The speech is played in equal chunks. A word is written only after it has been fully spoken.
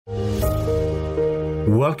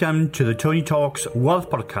Welcome to the Tony Talks Wealth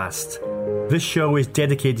Podcast. This show is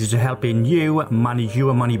dedicated to helping you manage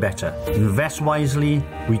your money better, invest wisely,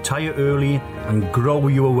 retire early, and grow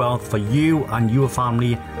your wealth for you and your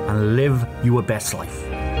family and live your best life.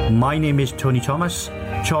 My name is Tony Thomas,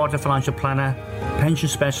 Chartered Financial Planner, Pension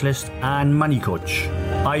Specialist, and Money Coach.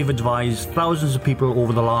 I've advised thousands of people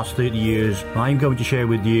over the last 30 years. I'm going to share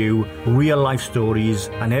with you real life stories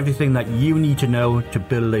and everything that you need to know to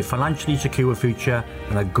build a financially secure future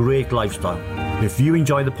and a great lifestyle. If you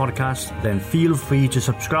enjoy the podcast, then feel free to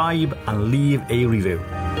subscribe and leave a review.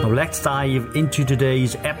 Now let's dive into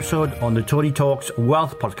today's episode on the Tony Talks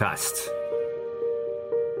Wealth Podcast.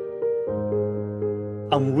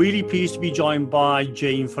 I'm really pleased to be joined by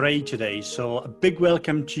Jane Ferre today. So a big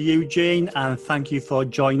welcome to you, Jane, and thank you for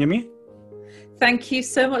joining me. Thank you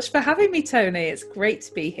so much for having me, Tony. It's great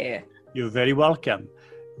to be here. You're very welcome.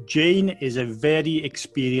 Jane is a very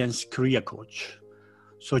experienced career coach.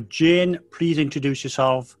 So Jane, please introduce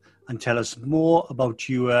yourself and tell us more about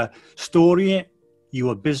your story,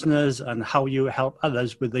 your business, and how you help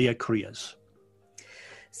others with their careers.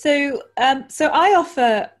 So I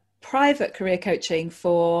offer private career coaching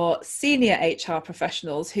for senior HR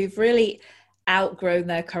professionals who've really outgrown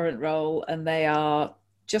their current role and they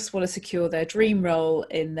just want to secure their dream role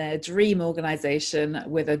in their dream organization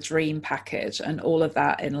with a dream package, and all of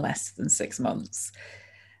that in less than 6 months.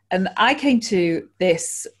 And I came to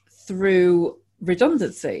this through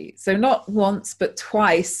redundancy. So not once, but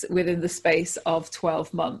twice within the space of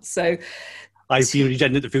 12 months. So I've been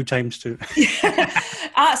redundant a few times too.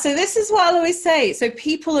 So this is what I'll always say. So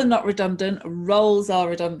people are not redundant, roles are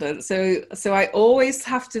redundant. So I always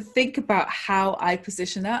have to think about how I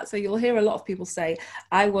position that. So you'll hear a lot of people say,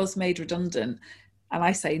 I was made redundant. And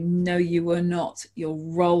I say, no, you were not. Your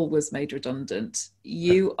role was made redundant.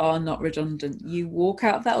 You are not redundant. You walk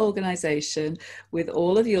out of that organization with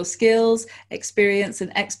all of your skills, experience,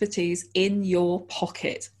 and expertise in your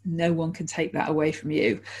pocket. No one can take that away from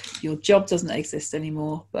you. Your job doesn't exist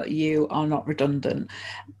anymore, but you are not redundant.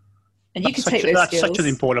 And you can take those skills. That's such an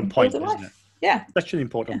important point, isn't it? Yeah. Such an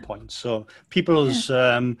important point. So people's,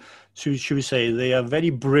 should we say, they are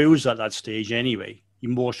very bruised at that stage anyway,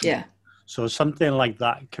 emotionally. Yeah. So something like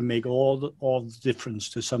that can make all the difference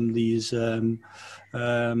to somebody's self-worth,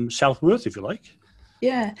 if you like.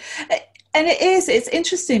 Yeah. And it's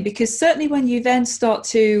interesting because certainly when you then start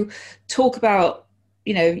to talk about,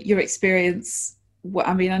 your experience,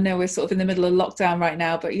 I know we're sort of in the middle of lockdown right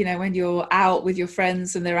now, but, when you're out with your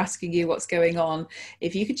friends and they're asking you what's going on,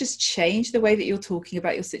 if you could just change the way that you're talking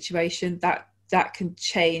about your situation, that can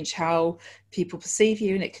change how people perceive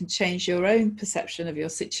you, and it can change your own perception of your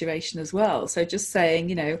situation as well. So just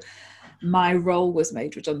saying, my role was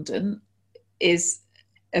made redundant is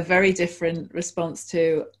a very different response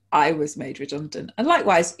to I was made redundant. And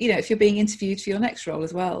likewise, if you're being interviewed for your next role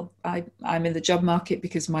as well, I'm in the job market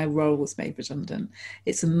because my role was made redundant.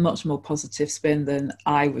 It's a much more positive spin than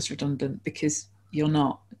I was redundant, because you're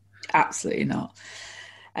not, absolutely not.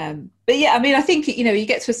 But yeah, I think, you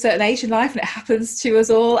get to a certain age in life and it happens to us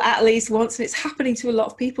all at least once, and it's happening to a lot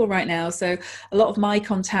of people right now. So a lot of my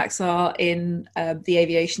contacts are in the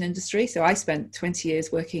aviation industry. So I spent 20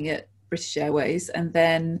 years working at British Airways, and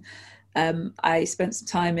then I spent some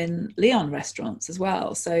time in Leon restaurants as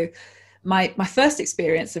well. So my first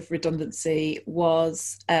experience of redundancy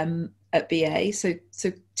was at BA. So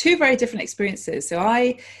two very different experiences. So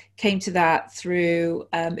I came to that through,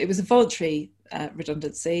 it was a voluntary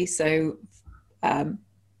redundancy. So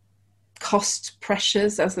cost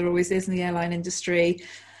pressures, as there always is in the airline industry.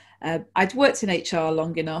 I'd worked in HR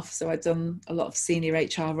long enough, so I'd done a lot of senior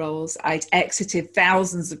HR roles. I'd exited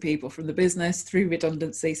thousands of people from the business through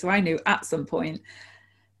redundancy. So I knew at some point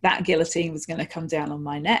that guillotine was going to come down on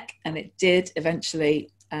my neck, and it did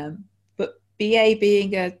eventually. But BA,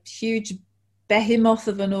 being a huge behemoth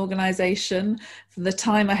of an organization, from the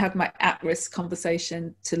time I had my at-risk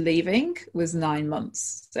conversation to leaving was 9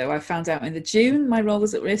 months. So I found out in the June my role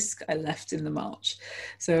was at risk. I left in the March.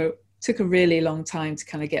 So it took a really long time to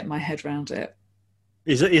kind of get my head around it.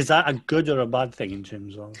 Is that a good or a bad thing in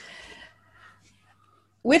terms of?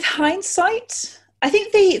 With hindsight, I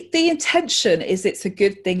think the intention is it's a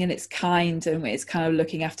good thing and it's kind and it's kind of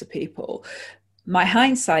looking after people. My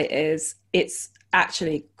hindsight is it's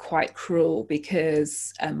actually quite cruel,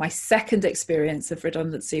 because my second experience of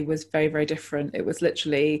redundancy was very, very different. It was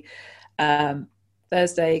literally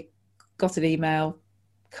Thursday, got an email,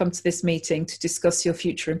 come to this meeting to discuss your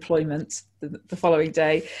future employment the following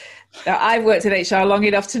day. Now, I've worked in HR long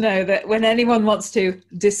enough to know that when anyone wants to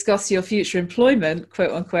discuss your future employment,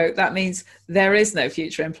 quote unquote, that means there is no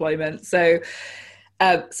future employment. So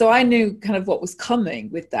So I knew kind of what was coming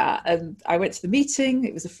with that. And I went to the meeting.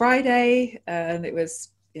 It was a Friday, and it was,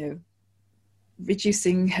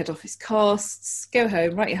 reducing head office costs, go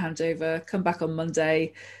home, write your handover, come back on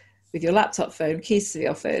Monday with your laptop, phone, keys to the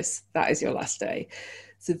office. That is your last day.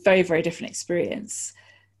 It's a very, very different experience.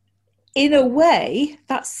 In a way,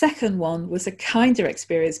 that second one was a kinder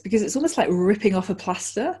experience because it's almost like ripping off a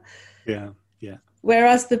plaster. Yeah.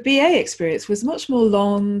 Whereas the BA experience was much more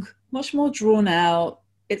long, much more drawn out.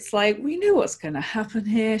 It's like, we knew what's going to happen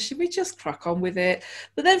here. Should we just crack on with it?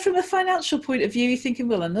 But then from a financial point of view, you're thinking,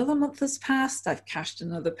 well, another month has passed. I've cashed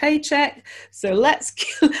another paycheck. So let's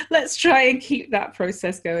try and keep that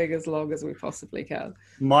process going as long as we possibly can.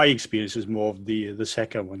 My experience is more of the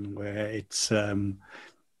second one, where it's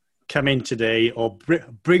come in today or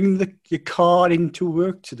bring your car into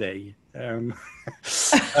work today.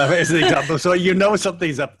 As an example, so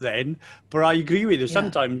something's up then. But I agree with you.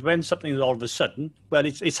 Sometimes when something is all of a sudden, well,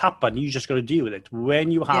 it's happened. You just got to deal with it.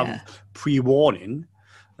 When you have pre-warning,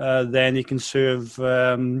 then it can serve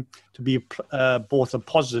to be both a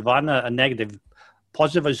positive and a negative.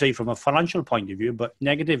 Positive, I say, from a financial point of view, but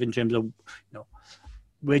negative in terms of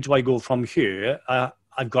where do I go from here?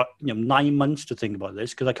 I've got 9 months to think about this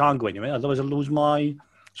because I can't go anywhere. Otherwise, I'll lose my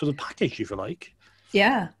sort of package, if you like.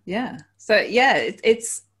 Yeah. So and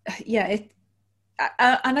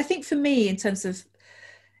I think for me, in terms of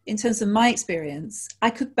my experience, I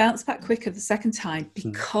could bounce back quicker the second time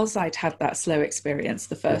because I'd had that slow experience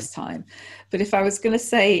the first time. But if I was going to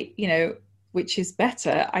say, which is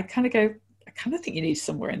better, I kind of think you need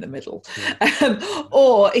somewhere in the middle.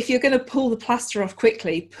 Or if you're going to pull the plaster off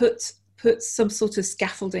quickly, put some sort of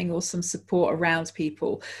scaffolding or some support around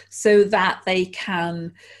people so that they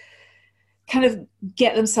can kind of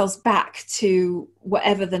get themselves back to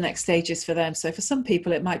whatever the next stage is for them. So for some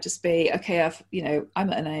people, it might just be, okay, I'm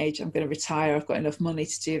at an age, I'm going to retire, I've got enough money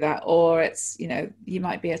to do that. Or it's, you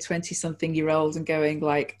might be a 20-something-year-old and going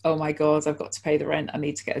like, oh my God, I've got to pay the rent, I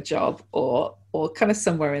need to get a job, or kind of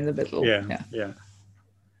somewhere in the middle. Yeah.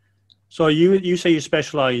 So you say you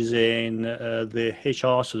specialize in the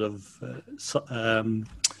HR sort of,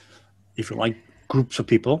 if you like, groups of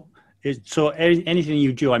people. So anything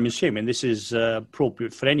you do, I'm assuming this is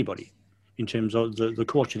appropriate for anybody in terms of the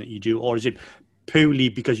coaching that you do, or is it purely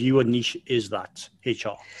because your niche is that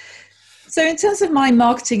HR? So in terms of my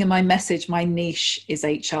marketing and my message, my niche is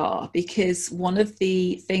HR, because one of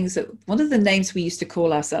the names we used to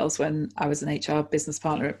call ourselves when I was an HR business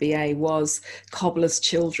partner at BA was cobbler's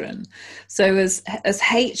children. So as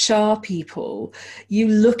HR people, you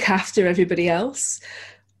look after everybody else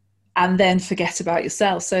and then forget about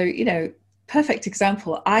yourself. So, perfect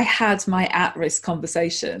example, I had my at-risk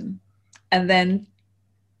conversation, and then,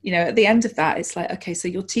 at the end of that, it's like, okay, so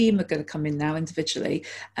your team are going to come in now individually.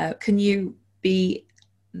 Can you be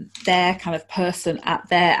their kind of person at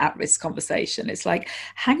their at-risk conversation? It's like,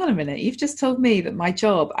 hang on a minute, you've just told me that my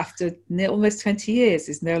job after almost 20 years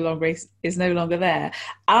is no longer there.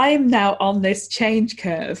 I'm now on this change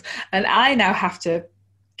curve, and I now have to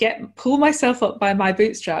pull myself up by my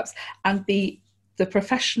bootstraps and be the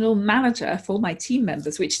professional manager for my team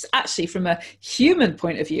members, which is actually from a human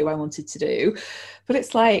point of view I wanted to do. But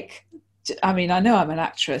it's like, I know I'm an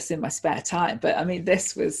actress in my spare time, but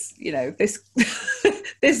this was,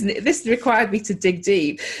 this required me to dig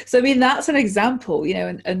deep. So, that's an example,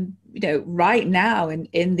 and right now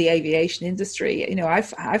in the aviation industry,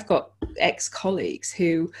 I've got ex-colleagues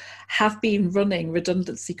who have been running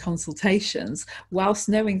redundancy consultations whilst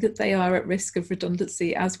knowing that they are at risk of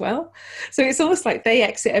redundancy as well. So it's almost like they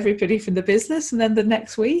exit everybody from the business, and then the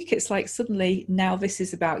next week it's like, suddenly now this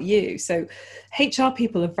is about you. So HR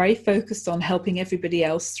people are very focused on helping everybody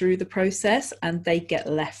else through the process, and they get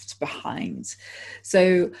left behind.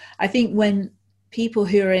 So I think when people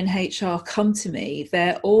who are in HR come to me,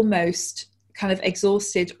 they're almost kind of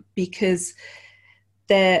exhausted because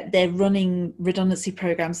they're running redundancy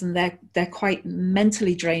programs, and they're quite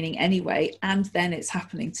mentally draining anyway, and then it's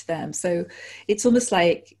happening to them. So it's almost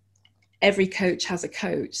like every coach has a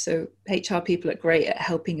coach. So HR people are great at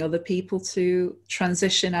helping other people to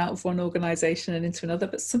transition out of one organization and into another,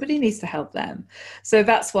 but somebody needs to help them. So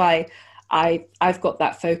that's why I've got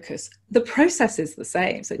that focus. The process is the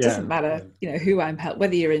same. So it doesn't matter, who I'm helping,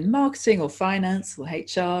 whether you're in marketing or finance or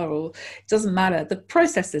HR, or it doesn't matter. The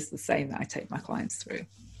process is the same that I take my clients through.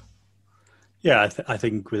 Yeah, I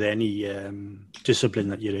think with any discipline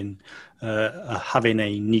that you're in, having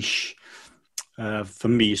a niche, for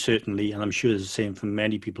me certainly, and I'm sure it's the same for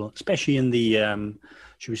many people, especially in the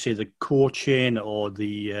should we say, the coaching or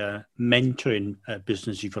the mentoring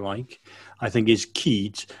business, if you like, I think is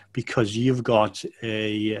key because you've got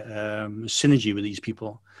a synergy with these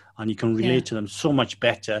people and you can relate to them so much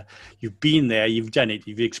better. You've been there, you've done it,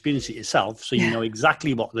 you've experienced it yourself, so you know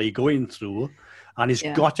exactly what they're going through, and it's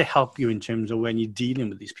got to help you in terms of when you're dealing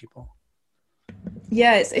with these people.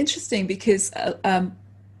 Yeah, it's interesting because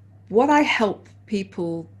what I help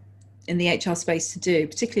people in the HR space to do,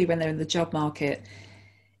 particularly when they're in the job market,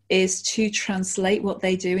 is to translate what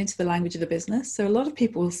they do into the language of the business. So a lot of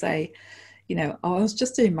people will say, you know, oh, I was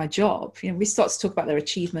just doing my job. You know, we start to talk about their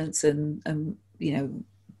achievements and you know,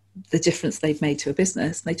 the difference they've made to a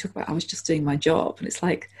business. And they talk about, I was just doing my job. And it's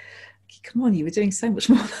like, come on, you were doing so much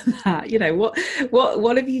more than that. You know, what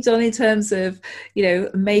have you done in terms of, you know,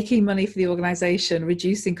 making money for the organization,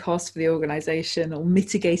 reducing costs for the organization, or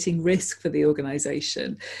mitigating risk for the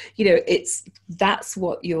organization? You know, that's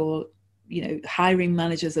what your, you know, hiring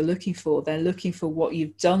managers are looking for. They're looking for what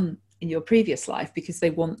you've done in your previous life because they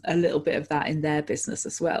want a little bit of that in their business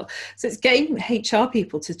as well. So it's getting HR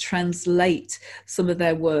people to translate some of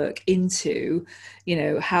their work into, you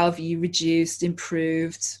know, how have you reduced,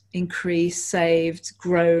 improved, increased, saved,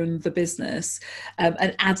 grown the business,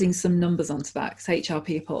 and adding some numbers onto that, because HR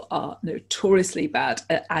people are notoriously bad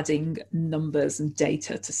at adding numbers and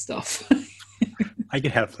data to stuff. I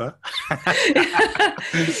can help her.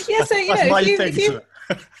 Yeah, so you know,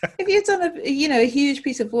 if you've done a huge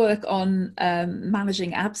piece of work on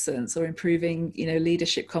managing absence or improving, you know,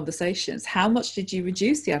 leadership conversations, how much did you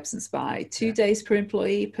reduce the absence by? 2 days per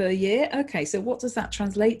employee per year? Okay, so what does that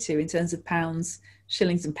translate to in terms of pounds,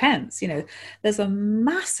 shillings and pence? You know, there's a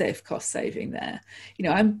massive cost saving there. You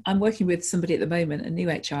know, I'm working with somebody at the moment, a new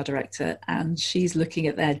HR director, and she's looking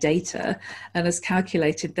at their data and has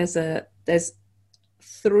calculated there's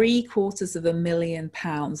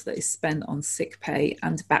 £750,000 that is spent on sick pay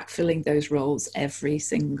and backfilling those roles every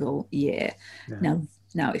single year. Yeah.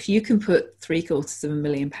 Now, if you can put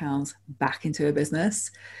 £750,000 back into a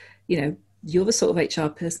business, you know, you're the sort of HR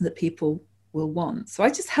person that people will want. So I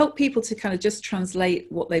just help people to kind of just translate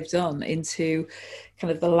what they've done into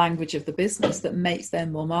kind of the language of the business that makes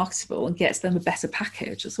them more marketable and gets them a better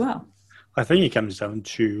package as well. I think it comes down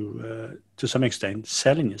to some extent,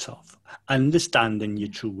 selling yourself, understanding your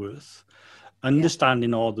true worth,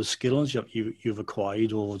 understanding all the skills you've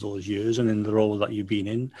acquired over those years and in the role that you've been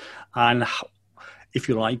in, and how, if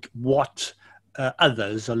you like, what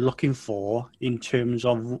others are looking for in terms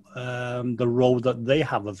of the role that they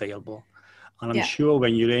have available. And I'm sure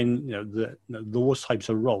when you're in, you know, those types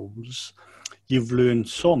of roles, you've learned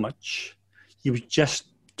so much. You've just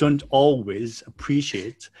don't always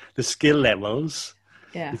appreciate the skill levels,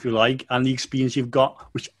 if you like, and the experience you've got,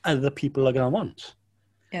 which other people are going to want.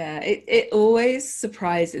 Yeah, it always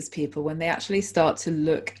surprises people when they actually start to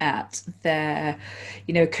look at their,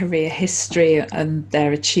 you know, career history and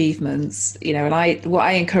their achievements, you know, and what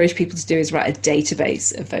I encourage people to do is write a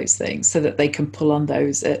database of those things so that they can pull on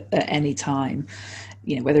those at any time.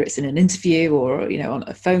 You know, whether it's in an interview or, you know, on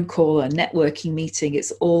a phone call, a networking meeting,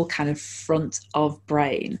 it's all kind of front of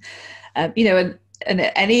brain. You know, and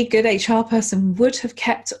any good HR person would have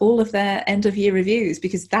kept all of their end of year reviews,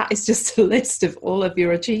 because that is just a list of all of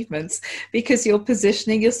your achievements, because you're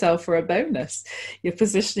positioning yourself for a bonus. You're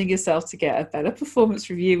positioning yourself to get a better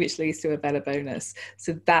performance review, which leads to a better bonus.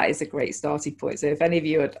 So that is a great starting point. So if any of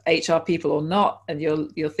you are HR people or not, and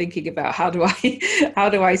you're thinking about how do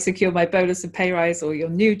I secure my bonus and pay rise or your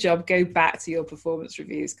new job, go back to your performance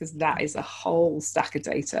reviews, because that is a whole stack of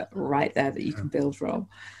data right there that you can build from.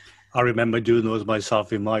 I remember doing those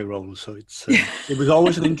myself in my role, so it was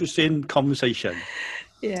always an interesting conversation.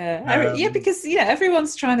 Yeah, because, you know,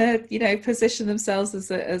 everyone's trying to, you know, position themselves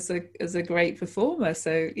as a great performer.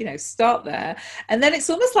 So, you know, start there, and then it's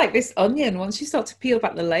almost like this onion. Once you start to peel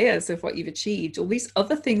back the layers of what you've achieved, all these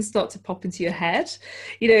other things start to pop into your head.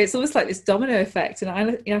 You know, it's almost like this domino effect. And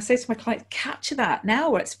I say to my client, capture that now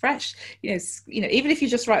where it's fresh. You know, even if you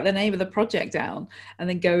just write the name of the project down and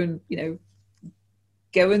then go and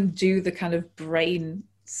do the kind of brain,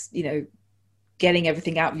 you know, getting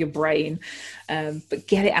everything out of your brain, but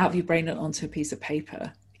get it out of your brain and onto a piece of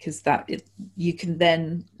paper, because you can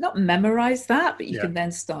then not memorize that, but you can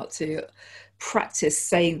then start to practice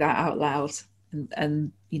saying that out loud,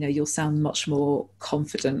 and you know, you'll sound much more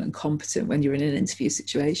confident and competent when you're in an interview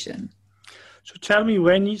situation. So tell me,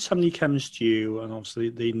 when somebody comes to you and obviously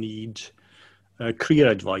they need career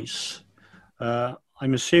advice,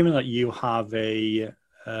 I'm assuming that you have a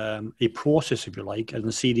process, if you like, and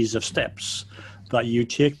a series of steps that you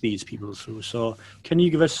take these people through. So can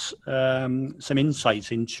you give us some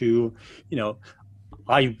insights into, you know,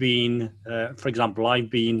 I've been, for example, I've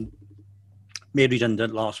been made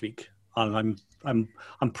redundant last week, and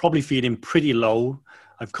I'm probably feeling pretty low.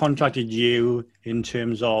 I've contacted you in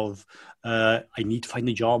terms of I need to find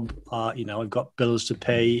a job. I've got bills to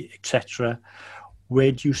pay, etc.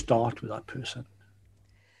 Where do you start with that person?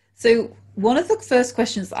 So one of the first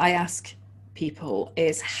questions I ask people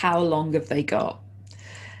is, how long have they got?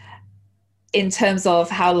 In terms of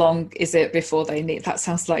how long is it before they need, that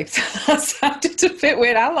sounds like, that sounded a bit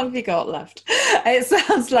weird. How long have you got left? It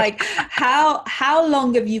sounds like, how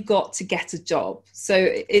long have you got to get a job? So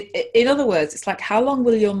in other words, it's like, how long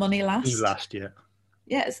will your money last? Last year.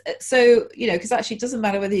 Yes. So, because actually it doesn't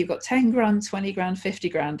matter whether you've got 10 grand, 20 grand, 50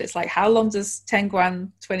 grand. It's like, how long does 10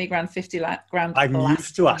 grand, 20 grand, 50 grand I'm last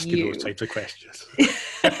used to asking you? those types of questions.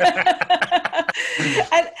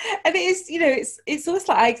 and it is, it's almost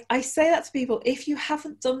like I say that to people: if you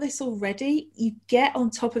haven't done this already, you get on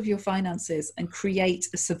top of your finances and create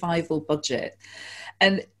a survival budget.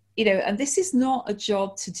 And and this is not a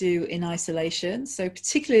job to do in isolation. So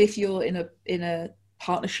particularly if you're in a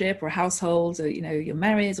partnership or a household, or you're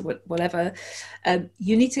married or whatever,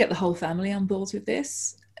 you need to get the whole family on board with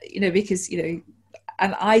this. Because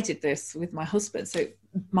and I did this with my husband. So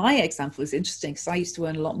my example is interesting because I used to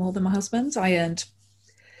earn a lot more than my husband. I earned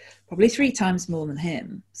probably 3 times more than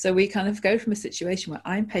him. So we kind of go from a situation where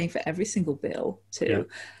I'm paying for every single bill to,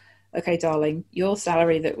 okay, darling, your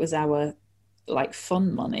salary that was our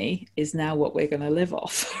fun money is now what we're going to live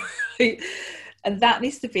off. And that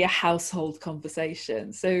needs to be a household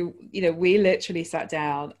conversation. So, we literally sat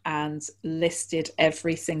down and listed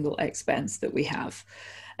every single expense that we have.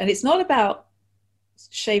 And it's not about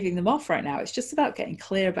shaving them off right now. It's just about getting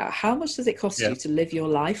clear about how much does it cost you to live your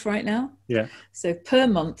life right now. Yeah. So per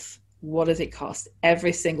month, what does it cost?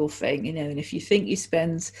 Every single thing, and if you think you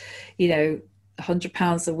spend,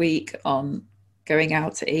 £100 a week on going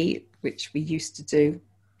out to eat, which we used to do,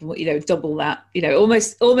 double that,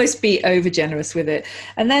 almost be over generous with it.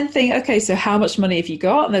 And then think, okay, so how much money have you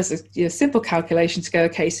got? And there's a simple calculation to go,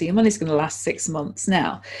 okay, so your money's going to last 6 months.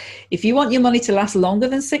 Now, if you want your money to last longer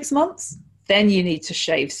than 6 months, then you need to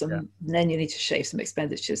shave some. Then you need to shave some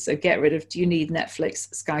expenditures. So get rid of. Do you need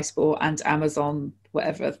Netflix, Sky Sport, and Amazon,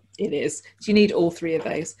 whatever it is? Do you need all 3 of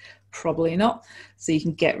those? Probably not. So you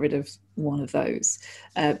can get rid of one of those.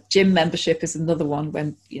 Gym membership is another one.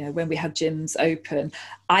 When we had gyms open,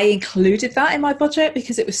 I included that in my budget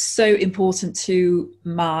because it was so important to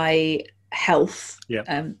my health.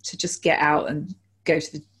 To just get out and go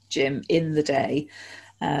to the gym in the day,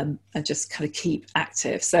 and just kind of keep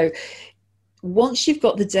active. So once you've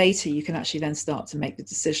got the data, you can actually then start to make the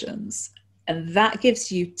decisions. And that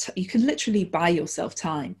gives you, you can literally buy yourself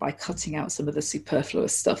time by cutting out some of the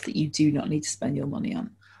superfluous stuff that you do not need to spend your money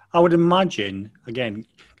on. I would imagine, again,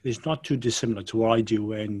 it's not too dissimilar to what I do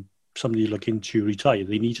when somebody looking to retire.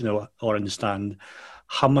 They need to know or understand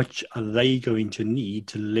how much are they going to need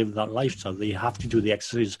to live that lifestyle. They have to do the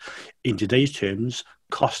exercise in today's terms,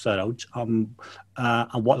 cost that out, and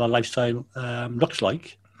what that lifestyle looks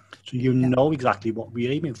like. So know exactly what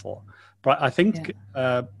we're aiming for. But I think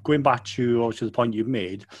going back to the point you've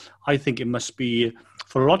made, I think it must be,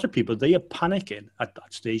 for a lot of people, they are panicking at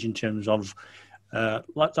that stage in terms of,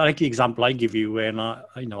 like the example I give you, when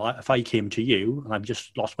if I came to you and I've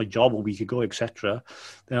just lost my job a week ago, etc.,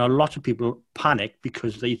 then a lot of people panic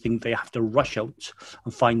because they think they have to rush out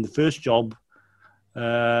and find the first job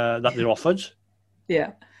that they're offered.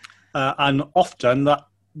 Yeah. And often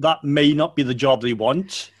that may not be the job they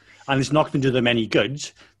want, and it's not going to do them any good.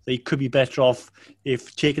 They could be better off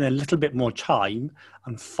if taking a little bit more time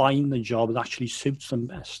and find the job that actually suits them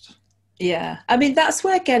best. Yeah. I mean, that's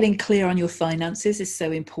where getting clear on your finances is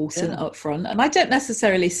so important up front. And I don't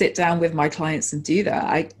necessarily sit down with my clients and do that.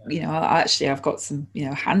 I've got some,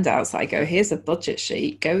 handouts. I go, here's a budget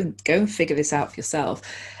sheet, go and figure this out for yourself.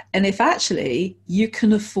 And if actually you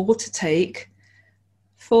can afford to take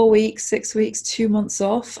 4 weeks, 6 weeks, 2 months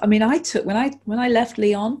off. I mean, I took, when I left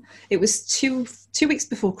Leon, it was two weeks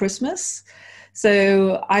before Christmas.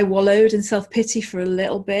 So I wallowed in self-pity for a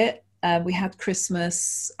little bit. We had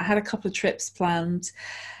Christmas. I had a couple of trips planned,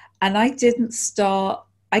 and I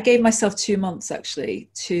gave myself 2 months actually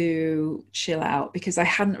to chill out because I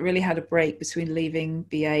hadn't really had a break between leaving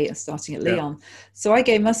BA and starting at Leon. So I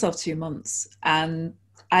gave myself 2 months, and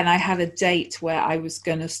I had a date where I was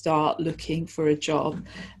going to start looking for a job.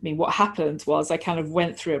 I mean, what happened was I kind of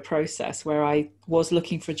went through a process where I was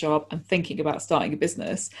looking for a job and thinking about starting a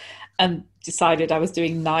business, and decided I was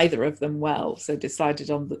doing neither of them well. So decided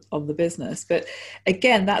on the business. But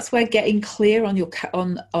again, that's where getting clear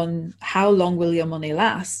on how long will your money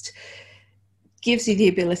last gives you the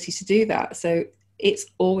ability to do that. So it's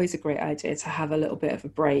always a great idea to have a little bit of a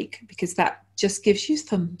break, because that just gives you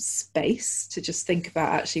some space to just think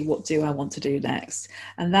about, actually, what do I want to do next?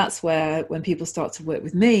 And that's where, when people start to work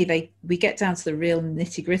with me, we get down to the real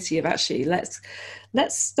nitty gritty of, actually, let's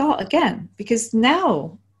start again, because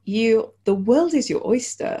now the world is your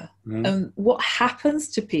oyster. And what happens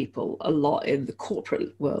to people a lot in the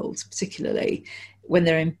corporate world, particularly when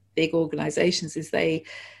they're in big organizations, is they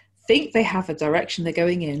think they have a direction they're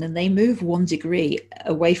going in, and they move 1 degree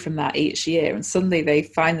away from that each year, and suddenly they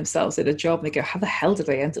find themselves in a job and they go, how the hell did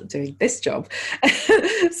I end up doing this job?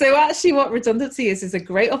 So actually what redundancy is a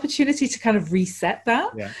great opportunity to kind of reset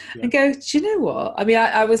that and go, do you know what? I mean,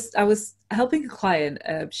 I was helping a client.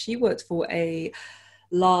 She worked for a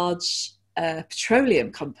large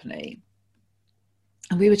petroleum company,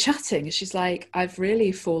 and we were chatting, and she's like, I've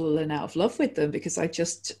really fallen out of love with them because I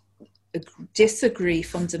just disagree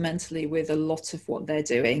fundamentally with a lot of what they're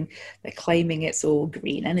doing. They're claiming it's all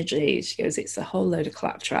green energy. She goes, it's a whole load of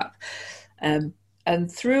claptrap. And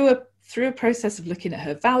through a process of looking at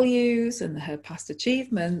her values and her past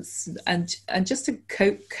achievements, and just a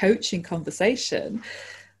coaching conversation,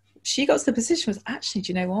 she got to the position was, actually,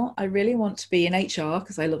 do you know what? I really want to be in HR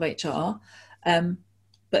because I love HR,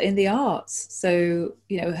 but in the arts. So,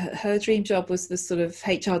 you know, her dream job was the sort of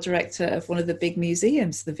HR director of one of the big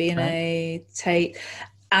museums, the V&A, Tate.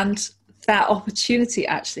 And that opportunity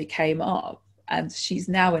actually came up, and she's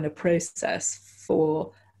now in a process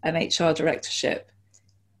for an HR directorship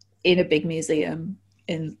in a big museum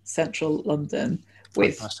in central London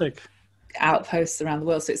with Fantastic. Outposts around the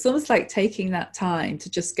world. So it's almost like taking that time to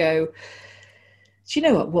just go, do you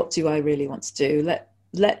know what do I really want to do?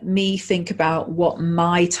 Let me think about what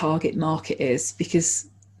my target market is, because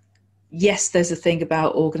yes, there's a thing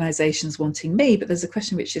about organizations wanting me, but there's a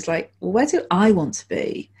question which is like, well, where do I want to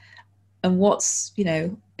be? And what's, you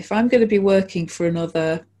know, if I'm going to be working for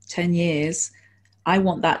another 10 years, I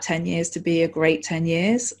want that 10 years to be a great 10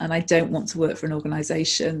 years. And I don't want to work for an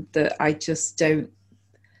organization that I just don't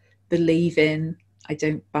believe in, I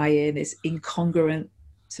don't buy in, is incongruent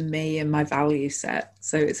to me and my value set.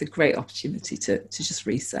 So it's a great opportunity to just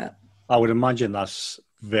reset. I would imagine that's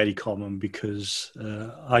very common, because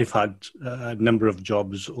I've had a number of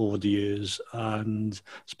jobs over the years, and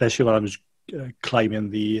especially when I was climbing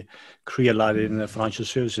the career ladder in the financial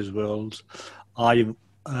services world, I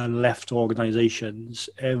left organizations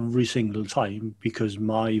every single time because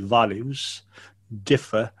my values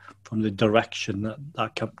differ from the direction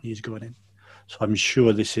that company is going in. So I'm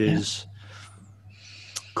sure this is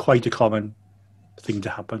quite a common thing to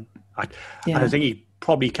happen. And I think it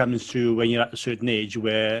probably comes through when you're at a certain age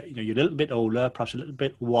where, you know, you're a little bit older, perhaps a little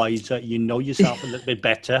bit wiser, you know yourself a little bit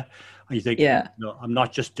better, and you think, no, I'm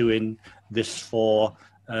not just doing this for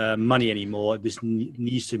money anymore. This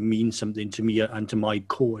needs to mean something to me and to my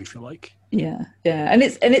core, if you like. Yeah. And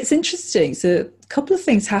it's interesting. So a couple of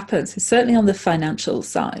things happen. So certainly on the financial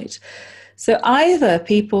side. So either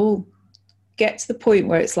people get to the point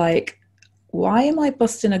where it's like, why am I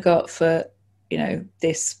busting a gut for, you know,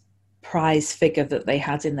 this prize figure that they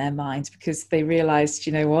had in their minds, because they realized,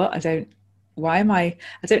 you know what, I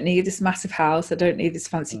don't need this massive house. I don't need this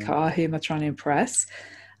fancy car. Who am I trying to impress?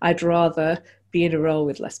 I'd rather be in a role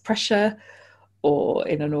with less pressure, or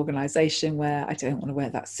in an organization where I don't want to wear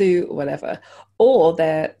that suit or whatever. Or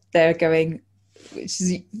they're going, which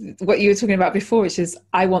is what you were talking about before, which is,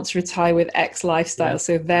 I want to retire with X lifestyle.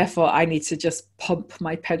 So therefore I need to just pump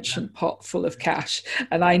my pension pot full of cash.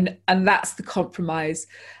 And that's the compromise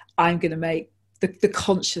I'm going to make, the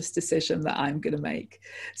conscious decision that I'm going to make.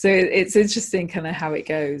 So it's interesting kind of how it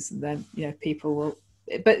goes. And then, you know, people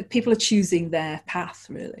are choosing their path,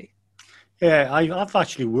 really. Yeah, I've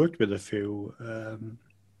actually worked with a few.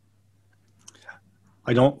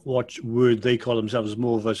 I don't watch Word. They call themselves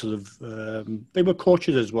more of a sort of. They were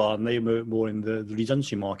coaches as well, and they were more in the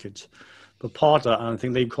redundancy market. But part of that, and I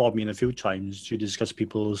think they've called me in a few times to discuss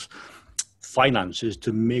people's finances,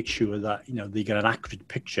 to make sure that, you know, they get an accurate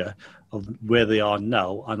picture of where they are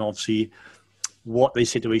now, and obviously what their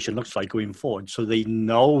situation looks like going forward, so they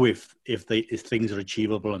know if things are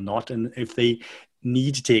achievable or not, and if they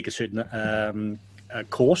need to take a certain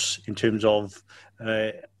course in terms of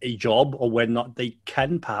a job, or when not they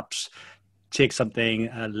can perhaps take something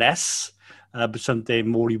less, but something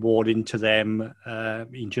more rewarding to them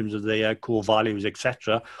in terms of their core values,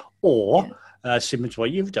 etc. Or similar to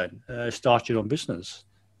what you've done, start your own business.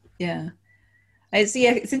 It's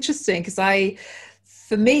interesting, because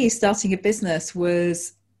for me, starting a business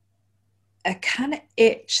was a kind of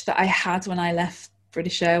itch that I had when I left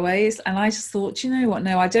British Airways. And I just thought, you know what,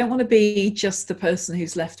 no, I don't want to be just the person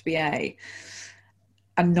who's left BA.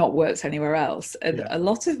 and not worked anywhere else. And Yeah. a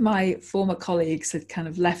lot of my former colleagues had kind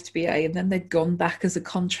of left BA and then they'd gone back as a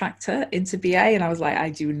contractor into BA. And I was like,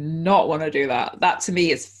 I do not want to do that. That to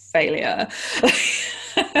me is failure.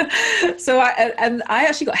 So I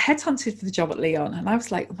actually got headhunted for the job at Leon, and I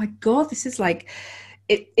was like, oh my God, this is like,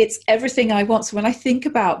 it's everything I want. So when I think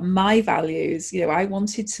about my values, I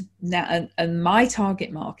wanted to, and my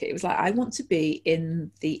target market, it was like, I want to be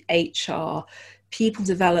in the HR people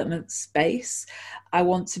development space. I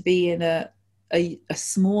want to be in a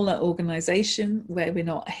smaller organization where we're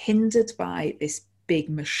not hindered by this big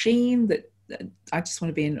machine. That I just want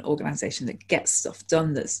to be in an organization that gets stuff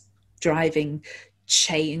done, that's driving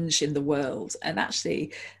change in the world. And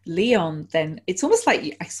actually Leon, then it's almost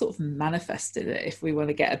like I sort of manifested it, if we want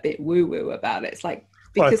to get a bit woo-woo about it. It's like,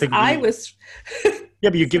 because I was yeah,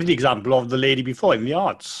 but you give the example of the lady before in the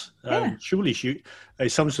arts. Yeah. Surely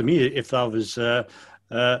it sounds to me, if that was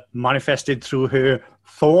manifested through her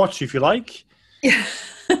thoughts, if you like. Yeah.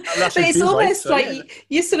 But it's almost like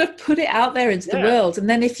you sort of put it out there into the world. And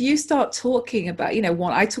then if you start talking about,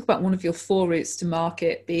 I talk about one of your 4 routes to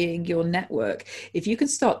market being your network. If you can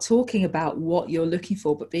start talking about what you're looking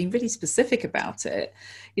for, but being really specific about it,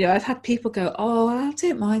 I've had people go, oh, I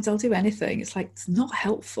don't mind, I'll do anything. It's like, it's not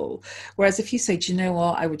helpful. Whereas if you say, do you know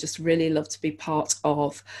what, I would just really love to be part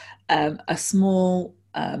of a small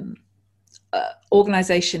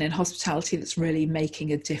organization in hospitality that's really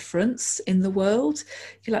making a difference in the world,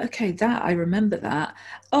 you're like, okay, that I remember that.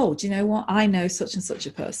 Oh, do you know what, I know such and such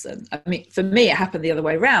a person. I mean, for me it happened the other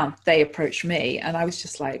way around. They approached me and I was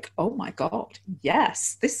just like, oh my God,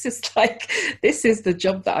 yes, this is the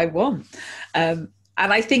job that I want. And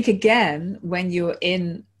I think, again, when you're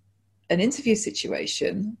in an interview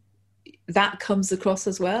situation, that comes across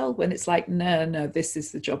as well, when it's like, no, this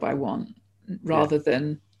is the job I want, rather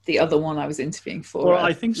than the other one I was interviewing for. Well,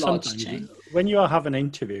 I think sometimes when you have an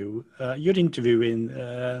interview, you're interviewing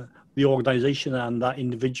the organization and that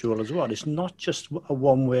individual as well. It's not just a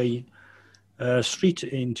one-way street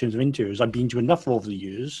in terms of interviews. I've been to enough over the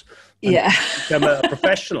years. Become a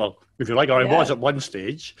professional, if you like, or I was at one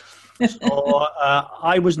stage. So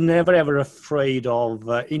I was never, ever afraid of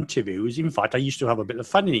interviews. In fact, I used to have a bit of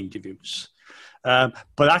fun in interviews. But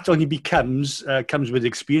that only comes with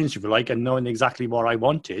experience, if you like, and knowing exactly what I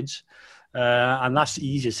wanted. And that's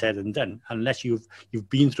easier said than done, unless you've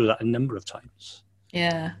been through that a number of times.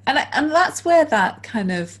 Yeah. And that's where that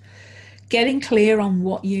kind of getting clear on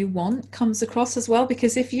what you want comes across as well.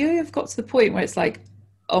 Because if you have got to the point where it's like,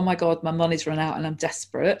 oh my God, my money's run out and I'm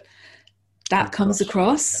desperate, that comes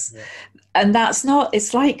across. Yeah. And that's not,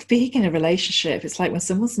 it's like being in a relationship. It's like when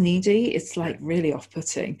someone's needy, it's like really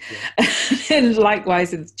off-putting. Yeah. And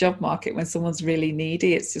likewise in the job market, when someone's really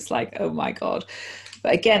needy, it's just like, oh my God.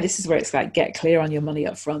 But again, this is where it's like, get clear on your money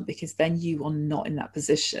up front, because then you are not in that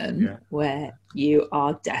position where you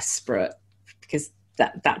are desperate, because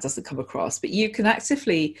that doesn't come across. But you can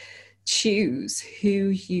actively choose who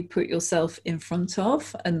you put yourself in front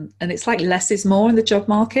of. And it's like less is more in the job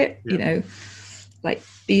market, like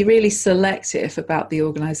be really selective about the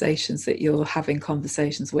organizations that you're having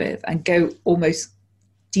conversations with, and go almost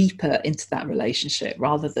deeper into that relationship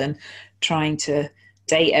rather than trying to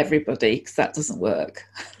date everybody, because that doesn't work.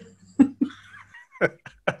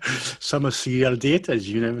 Some are serial daters,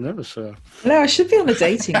 you never know. So no, I should be on a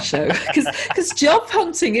dating show, because job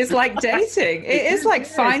hunting is like dating. It is like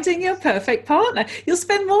finding your perfect partner. You'll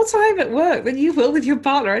spend more time at work than you will with your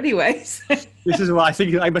partner anyways. This is why I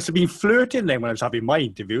think I must have been flirting then when I was having my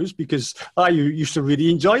interviews, because I used to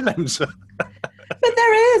really enjoy them. So. But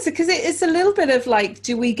there is, because it's a little bit of like,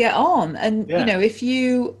 do we get on? And if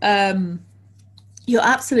you you're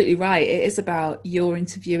absolutely right. It is about you're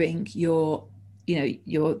interviewing your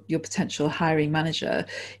potential hiring manager.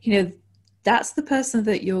 That's the person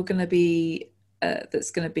that you're going to be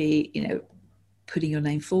that's going to be putting your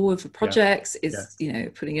name forward for projects,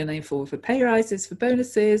 putting your name forward for pay rises, for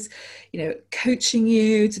bonuses, coaching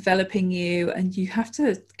you, developing you, and you have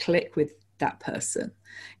to click with that person.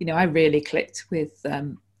 I really clicked with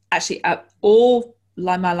actually all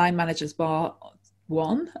my line managers bar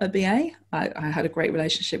one at BA. I had a great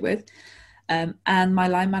relationship with. And my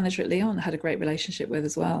line manager at Leon had a great relationship with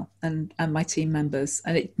as well, and my team members.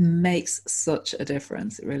 And it makes such a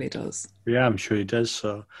difference. It really does. Yeah, I'm sure it does.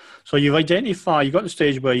 So you've got to the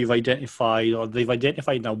stage where you've identified, or they've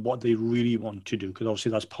identified now what they really want to do, because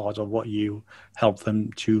obviously that's part of what you help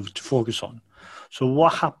them to focus on. So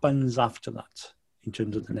what happens after that in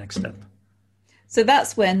terms of the next step? So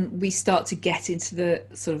that's when we start to get into the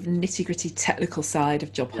sort of nitty-gritty technical side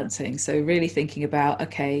of job hunting. So really thinking about,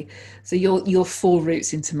 okay, so your 4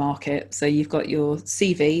 routes into market. So you've got your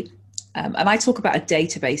CV, And I talk about a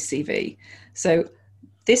database CV. So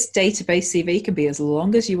this database CV can be as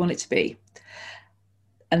long as you want it to be.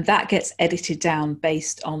 And that gets edited down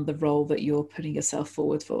based on the role that you're putting yourself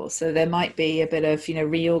forward for. So there might be a bit of,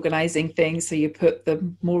 reorganizing things. So you put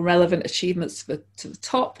the more relevant achievements to the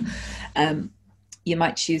top. You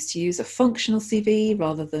might choose to use a functional CV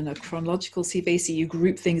rather than a chronological CV. So you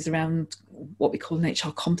group things around what we call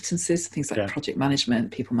HR competencies, things like project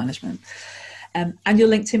management, people management. And your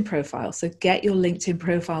LinkedIn profile. So get your LinkedIn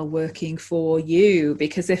profile working for you,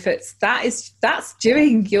 because if that's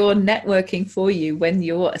doing your networking for you when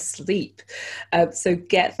you're asleep. So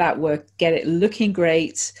get that work, get it looking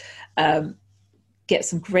great. Get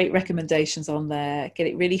some great recommendations on there, get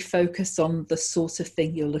it really focused on the sort of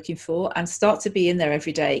thing you're looking for, and start to be in there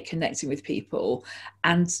every day, connecting with people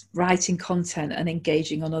and writing content and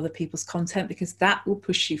engaging on other people's content, because that will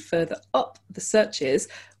push you further up the searches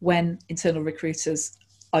when internal recruiters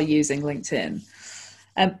are using LinkedIn.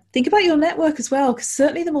 Think about your network as well, because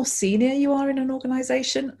certainly the more senior you are in an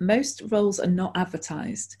organization, most roles are not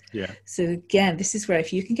advertised. Yeah. So again, this is where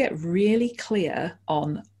if you can get really clear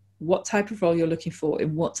on what type of role you're looking for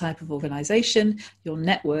in what type of organization, your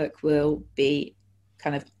network will be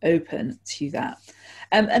kind of open to that.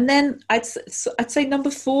 And then I'd say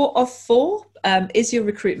number 4 of 4 is your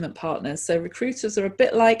recruitment partners. So recruiters are a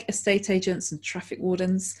bit like estate agents and traffic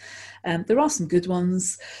wardens. There are some good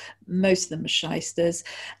ones. Most of them are shysters,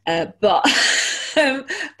 but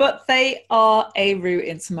they are a route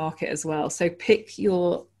into market as well. So pick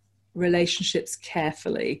your relationships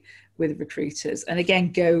carefully with recruiters, and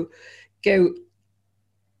again, go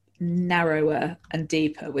narrower and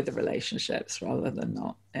deeper with the relationships rather than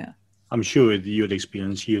not. Yeah, I'm sure with your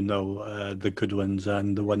experience, the good ones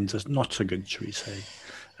and the ones that's not so good, shall we say?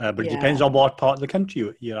 But it depends on what part of the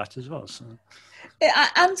country you're at as well. So.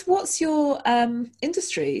 And what's your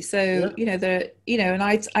industry? So and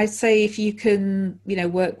I'd say if you can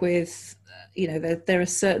work with there are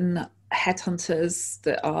certain headhunters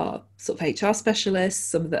that are sort of HR specialists,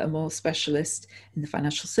 some that are more specialist in the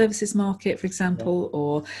financial services market, for example,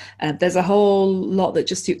 or there's a whole lot that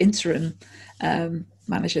just do interim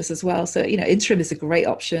managers as well. So, interim is a great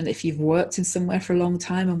option if you've worked in somewhere for a long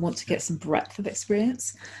time and want to get some breadth of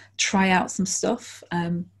experience, try out some stuff.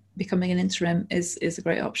 Becoming an interim is a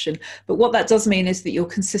great option. But what that does mean is that you're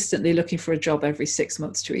consistently looking for a job every 6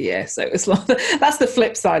 months to a year. So that's the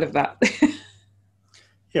flip side of that.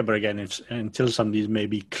 Yeah, but again, until somebody's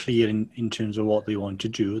maybe clear in terms of what they want to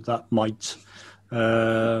do, that might,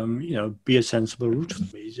 be a sensible route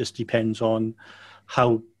for me. It just depends on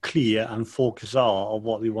how clear and focused are of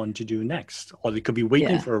what they want to do next, or they could be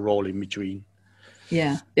waiting for a role in between.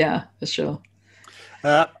 Yeah, for sure.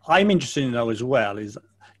 I'm interested in that as well. Is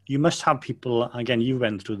you must have people. Again, you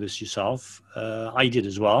went through this yourself. I did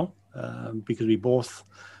as well, because we both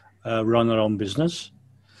run our own business.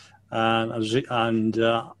 And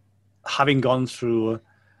having gone through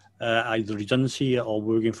either redundancy or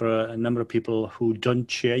working for a number of people who don't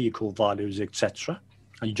share your core values, etc.,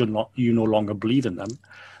 and you no longer believe in them,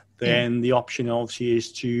 then the option obviously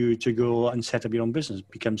is to go and set up your own business,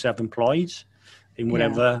 become self-employed in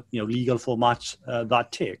whatever legal format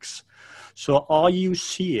that takes. So are you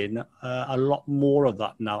seeing a lot more of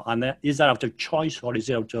that now? And is that out of choice or is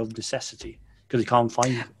it out of necessity? Because you can't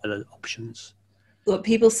find other options. Look,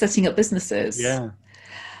 people setting up businesses. Yeah.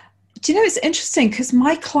 Do you know, it's interesting because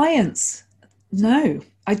my clients, no,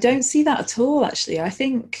 I don't see that at all, actually. I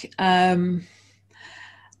think, and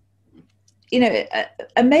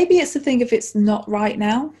maybe it's the thing if it's not right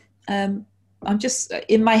now. I'm just,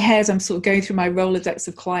 in my head, I'm sort of going through my Rolodex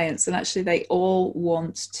of clients, and actually they all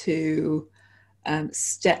want to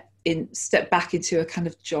step back into a kind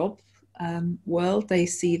of job world. They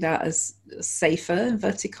see that as safer,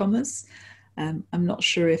 inverted commas. I'm not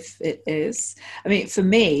sure if it is. I mean, for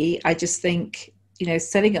me, I just think,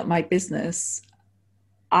 setting up my business,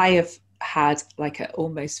 I have had like an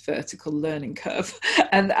almost vertical learning curve.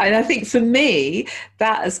 And I think for me,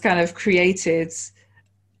 that has kind of created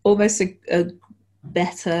almost a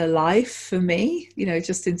better life for me,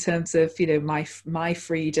 just in terms of, my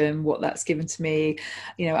freedom, what that's given to me.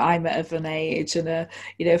 I'm at an age and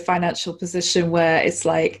a, financial position where it's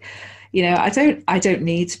like, I don't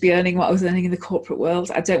need to be earning what I was earning in the corporate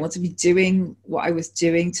world. I don't want to be doing what I was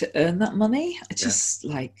doing to earn that money. I just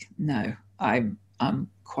no, I'm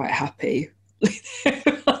quite happy.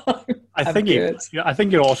 I think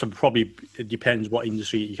it also probably depends what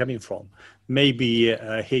industry you're coming from. Maybe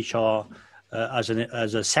HR as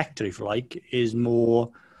a sector, if you like, is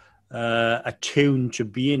more attuned to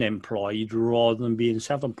being employed rather than being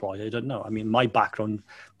self-employed. I don't know. I mean, my background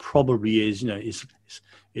probably is,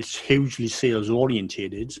 it's hugely sales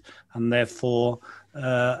orientated, and therefore,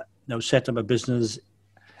 set up a business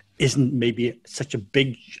isn't maybe such a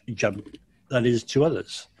big jump that is to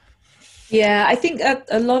others. Yeah, I think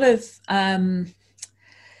a lot of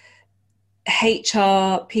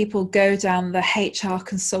HR people go down the HR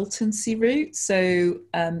consultancy route. So,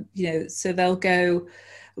 so they'll go,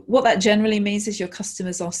 what that generally means is your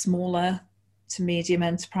customers are smaller to medium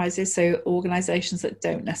enterprises. So organizations that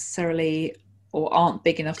don't necessarily or aren't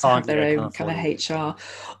big enough to have their own kind of HR,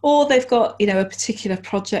 or they've got, a particular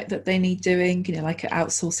project that they need doing, like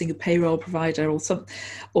outsourcing a payroll provider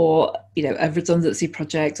or a redundancy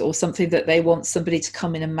project or something that they want somebody to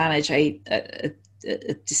come in and manage a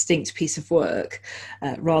distinct piece of work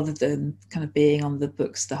rather than kind of being on the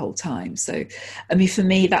books the whole time. So, I mean, for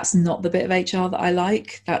me, that's not the bit of HR that I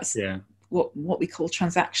like. That's what we call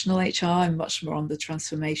transactional HR. I'm much more on the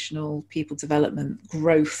transformational people development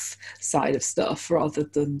growth side of stuff rather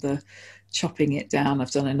than the chopping it down.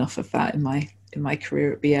 I've done enough of that in my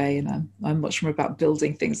career at BA, and I'm much more about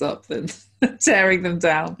building things up than tearing them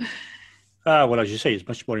down. Well, as you say, it's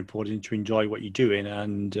much more important to enjoy what you're doing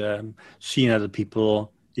and seeing other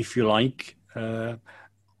people, if you like,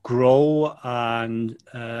 grow and,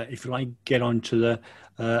 if you like, get onto the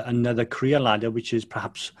another career ladder, which is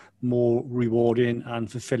perhaps more rewarding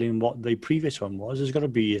and fulfilling what the previous one was. There's got to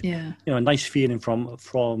be, a nice feeling from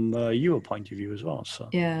your point of view as well. So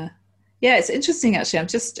yeah, it's interesting actually. I'm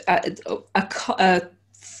just a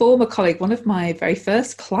former colleague, one of my very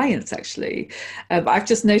first clients actually. I've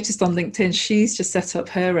just noticed on LinkedIn she's just set up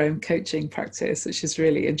her own coaching practice, which is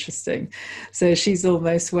really interesting. So she's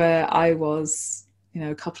almost where I was,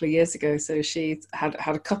 a couple of years ago. So she had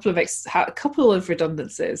a couple of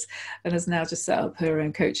redundancies and has now just set up her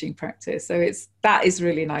own coaching practice. So that is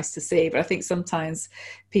really nice to see. But I think sometimes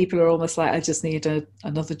people are almost like, I just need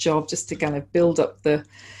another job just to kind of build up the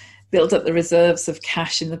reserves of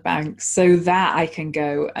cash in the bank so that I can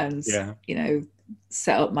go and,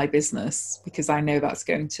 set up my business, because I know that's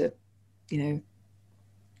going to,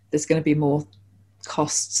 there's going to be more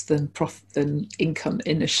costs than profit than income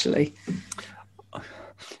initially.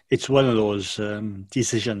 It's one of those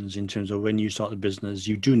decisions in terms of when you start a business,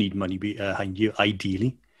 you do need money behind you,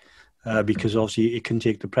 ideally, because obviously it can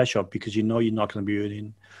take the pressure off, because you're not going to be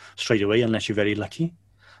earning straight away unless you're very lucky.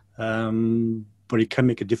 But it can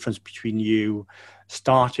make a difference between you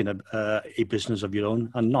starting a business of your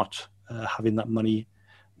own and not having that money,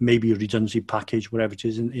 maybe a redundancy package, whatever it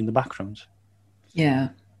is in the background.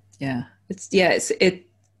 Redundant.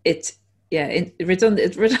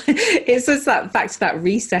 It's just that back to that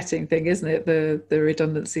resetting thing, isn't it? The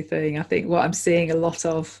redundancy thing. I think what I'm seeing a lot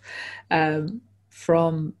of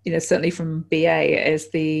from, certainly from BA is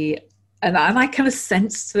and I kind of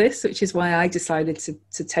sensed this, which is why I decided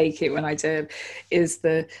to take it when I did, is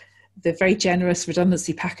the very generous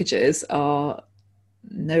redundancy packages are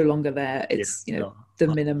no longer there. It's, the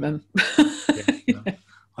minimum.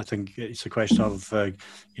 I think it's a question of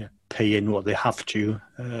paying what they have to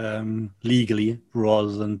legally,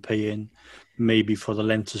 rather than paying maybe for the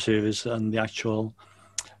length of service and the actual,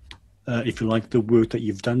 if you like, the work that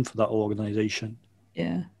you've done for that organisation.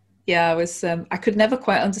 I was. I could never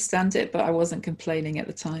quite understand it, but I wasn't complaining at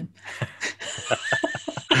the time.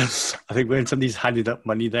 I think when somebody's handed up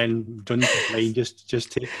money, then don't complain. Just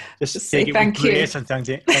take it thank with you. grace and thank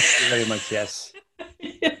you very much. Yes.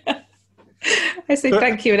 I say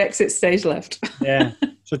thank you and exit stage left. Yeah.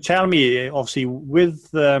 So tell me, obviously, with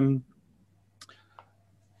when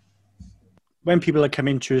people are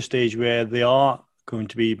coming to a stage where they are going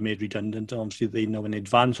to be made redundant, obviously they know in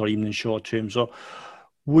advance or even in short term. So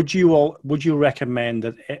would you recommend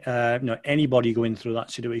that anybody going through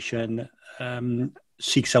that situation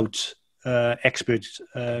seeks out expert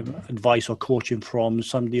advice or coaching from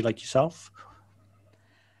somebody like yourself?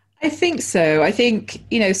 I think so. I think,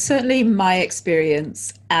 certainly my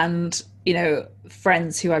experience and,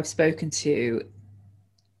 friends who I've spoken to,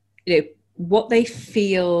 what they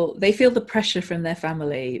feel the pressure from their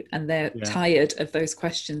family, and they're tired of those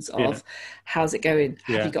questions of how's it going?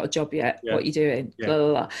 Have you got a job yet? What are you doing? Blah,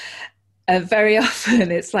 blah, blah. Very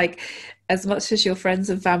often it's like, as much as your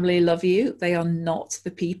friends and family love you, they are not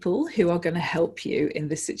the people who are going to help you in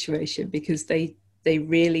this situation, because they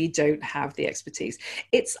really don't have the expertise.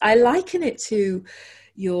 I liken it to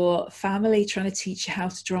your family trying to teach you how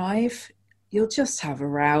to drive. You'll just have a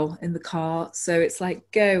row in the car. So it's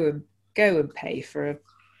like, go and pay for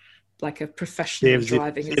like a professional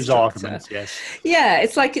driving saves instructor. Arguments, yes. Yeah,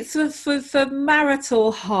 it's like it's for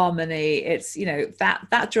marital harmony. It's, you know,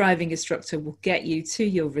 that driving instructor will get you to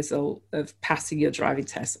your result of passing your driving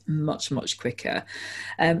test much quicker.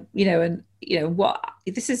 You know, and you know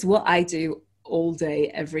this is what I do all day,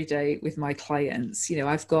 every day with my clients. You know,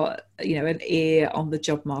 I've got, you know, an ear on the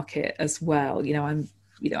job market as well. You know,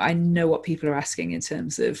 I know what people are asking in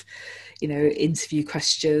terms of, you know, interview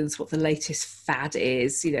questions, what the latest fad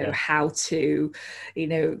is, you know, how to, you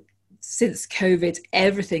know, since COVID,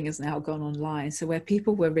 everything has now gone online. So where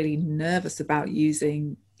people were really nervous about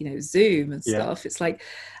using, you know, Zoom and stuff, it's like,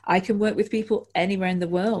 I can work with people anywhere in the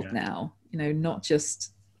world now, you know, not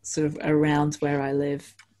just sort of around where I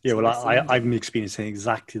live. Yeah, well, I'm experiencing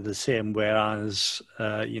exactly the same. Whereas,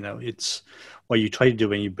 you know, it's what you try to do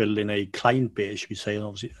when you're building a client base, we say,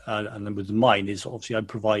 obviously, and then with mine is obviously I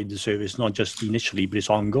provide the service not just initially, but it's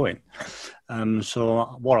ongoing.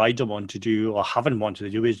 So what I don't want to do or haven't wanted to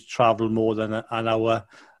do is travel more than an hour,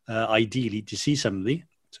 ideally, to see somebody.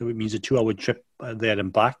 So it means a 2-hour trip there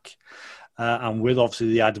and back. And with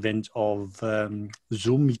obviously the advent of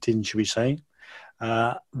Zoom meetings, should we say,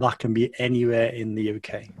 that can be anywhere in the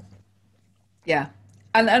UK. Yeah,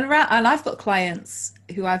 and I've got clients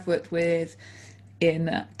who I've worked with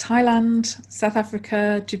in Thailand, South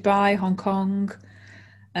Africa, Dubai, Hong Kong.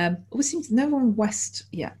 We seem to no one west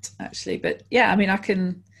yet, actually, but yeah, I mean, I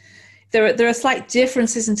can. There are slight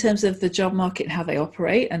differences in terms of the job market and how they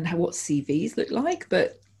operate and what CVs look like,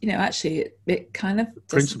 but you know, actually, it kind of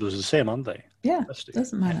principles are the same, aren't they? Yeah,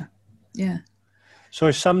 doesn't matter. Yeah. So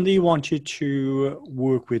if somebody wanted to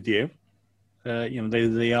work with you, you know,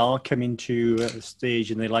 they are coming to a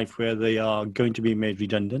stage in their life where they are going to be made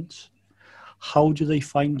redundant, how do they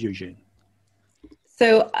find you, Jane?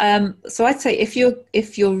 So I'd say if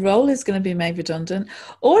your role is going to be made redundant,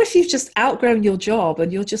 or if you've just outgrown your job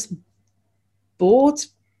and you're just bored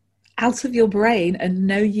out of your brain and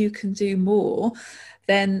know you can do more,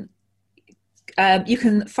 then you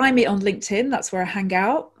can find me on LinkedIn. That's where I hang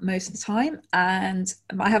out most of the time. And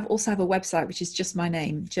I also have a website, which is just my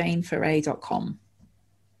name, janeferre.com.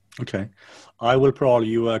 Okay. I will put all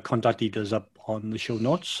your contact details up on the show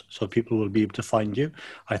notes so people will be able to find you.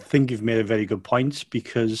 I think you've made a very good point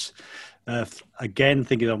because, again,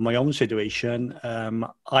 thinking of my own situation,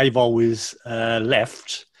 I've always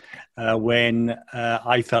left when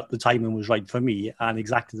I felt the timing was right for me, and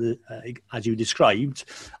exactly as you described,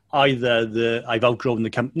 either I've outgrown the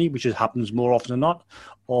company, which happens more often than not,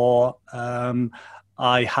 or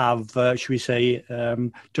I have, should we say,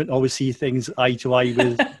 don't always see things eye to eye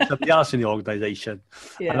with somebody else in the organisation,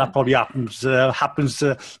 and that probably happens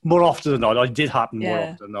more often than not. Or it did happen more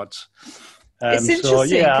often than not. It's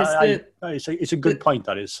interesting because it's a good point.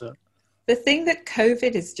 That is the thing that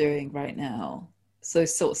COVID is doing right now. So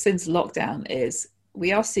sort of since lockdown is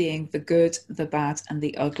we are seeing the good, the bad, and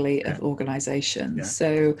the ugly of organizations. Yeah.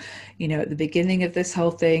 So, you know, at the beginning of this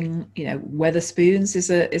whole thing, you know, Weatherspoons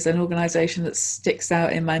is an organization that sticks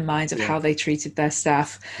out in my mind of how they treated their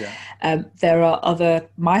staff. Yeah. There are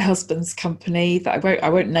my husband's company that I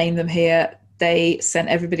won't name them here. They sent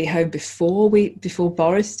everybody home before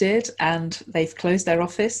Boris did, and they've closed their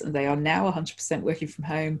office, and they are now 100% working from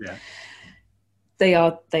home. Yeah. They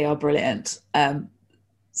are brilliant.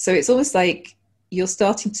 So it's almost like you're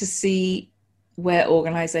starting to see where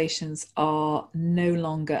organizations are no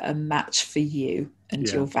longer a match for you and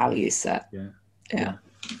your value set. Yeah.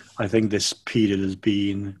 I think this period has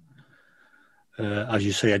been, as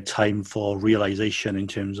you say, a time for realization in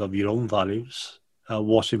terms of your own values,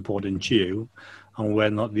 what's important to you, and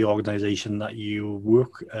whether or not the organization that you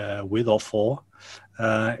work with or for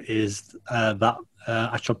is that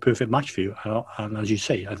actual perfect match for you. And as you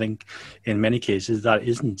say, I think in many cases that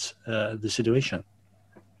isn't the situation.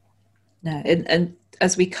 No, and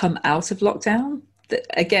as we come out of lockdown,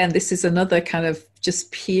 again, this is another kind of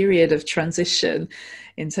just period of transition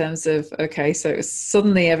in terms of, okay, so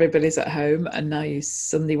suddenly everybody's at home and now you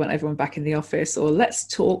suddenly want everyone back in the office, or let's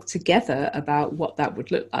talk together about what that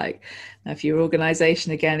would look like. Now, if your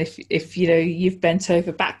organization, again, if you know, you've bent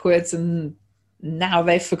over backwards and now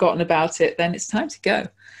they've forgotten about it, then it's time to go.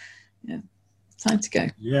 Yeah, time to go.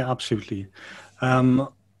 Yeah, absolutely.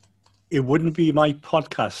 It wouldn't be my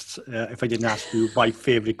podcast if I didn't ask you my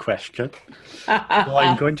favorite question. So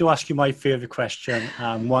I'm going to ask you my favorite question,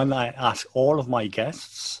 and one I ask all of my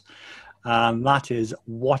guests, and that is,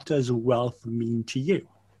 what does wealth mean to you?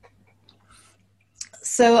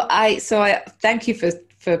 So I thank you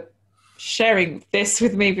for sharing this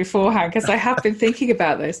with me beforehand, because I have been thinking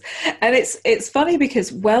about this, and it's funny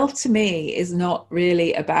because wealth to me is not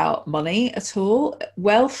really about money at all.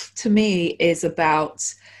 Wealth to me is about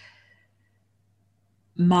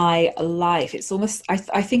my life. It's almost,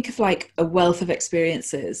 I think of like a wealth of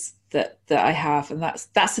experiences that I have. And that's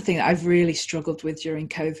the thing that I've really struggled with during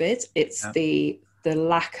COVID. It's the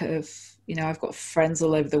lack of, I've got friends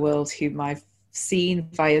all over the world whom I've seen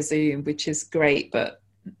via Zoom, which is great, but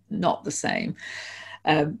not the same.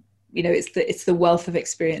 It's the wealth of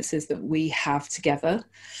experiences that we have together,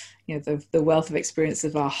 the wealth of experience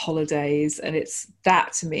of our holidays. And it's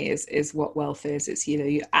that, to me, is what wealth is. It's,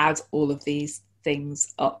 you add all of these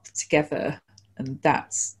things up together, and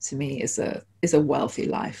that, to me, is a wealthy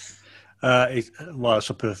life. It's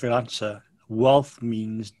a perfect answer. Wealth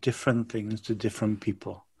means different things to different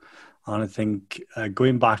people. And I think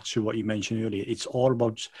going back to what you mentioned earlier, it's all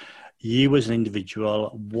about you as an individual,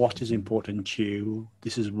 what is important to you.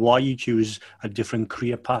 This is why you choose a different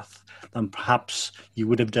career path than perhaps you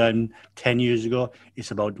would have done 10 years ago. It's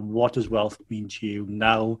about what does wealth mean to you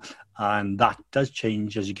now, and that does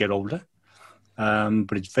change as you get older.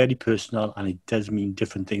 But it's very personal, and it does mean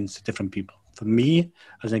different things to different people. For me,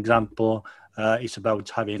 as an example, it's about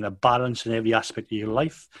having a balance in every aspect of your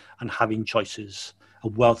life and having choices, a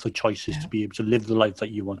wealth of choices to be able to live the life that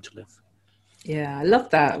you want to live. Yeah, I love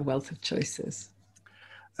that, wealth of choices.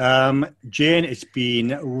 Jane, it's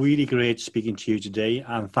been really great speaking to you today,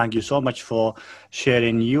 and thank you so much for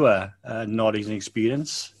sharing your knowledge and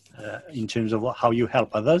experience in terms of how you help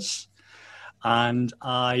others. And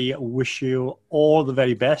I wish you all the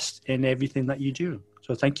very best in everything that you do.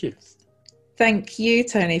 So thank you. Thank you,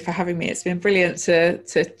 Tony, for having me. It's been brilliant to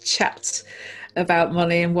chat about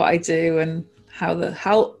money and what I do, and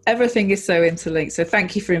how everything is so interlinked. So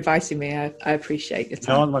thank you for inviting me. I appreciate your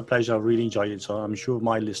time. No, my pleasure. I really enjoyed it. So I'm sure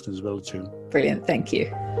my listeners will too. Brilliant. Thank you.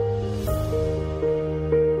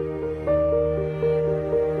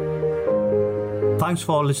 Thanks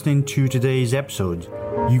for listening to today's episode.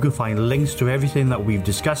 You can find links to everything that we've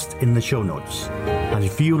discussed in the show notes. And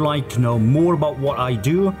if you'd like to know more about what I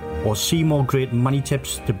do or see more great money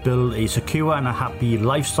tips to build a secure and a happy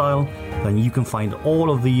lifestyle, then you can find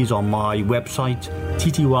all of these on my website,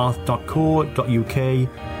 ttwealth.co.uk,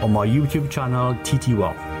 or my YouTube channel, TT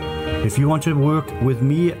Wealth. If you want to work with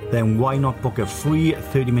me, then why not book a free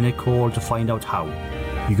 30-minute call to find out how.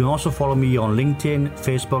 You can also follow me on LinkedIn,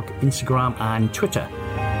 Facebook, Instagram, and Twitter.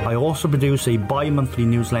 I also produce a bi-monthly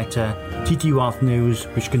newsletter, TT Wealth News,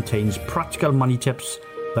 which contains practical money tips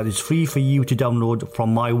that is free for you to download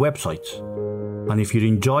from my website. And if you're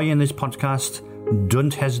enjoying this podcast,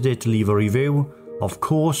 don't hesitate to leave a review. Of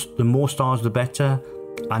course, the more stars the better,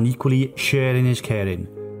 and equally, sharing is caring.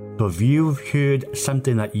 So if you've heard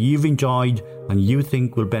something that you've enjoyed and you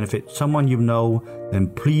think will benefit someone you know, then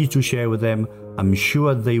please do share with them. I'm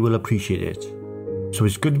sure they will appreciate it. So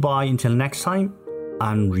it's goodbye until next time,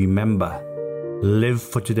 and remember, live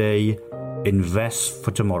for today, invest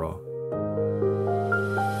for tomorrow.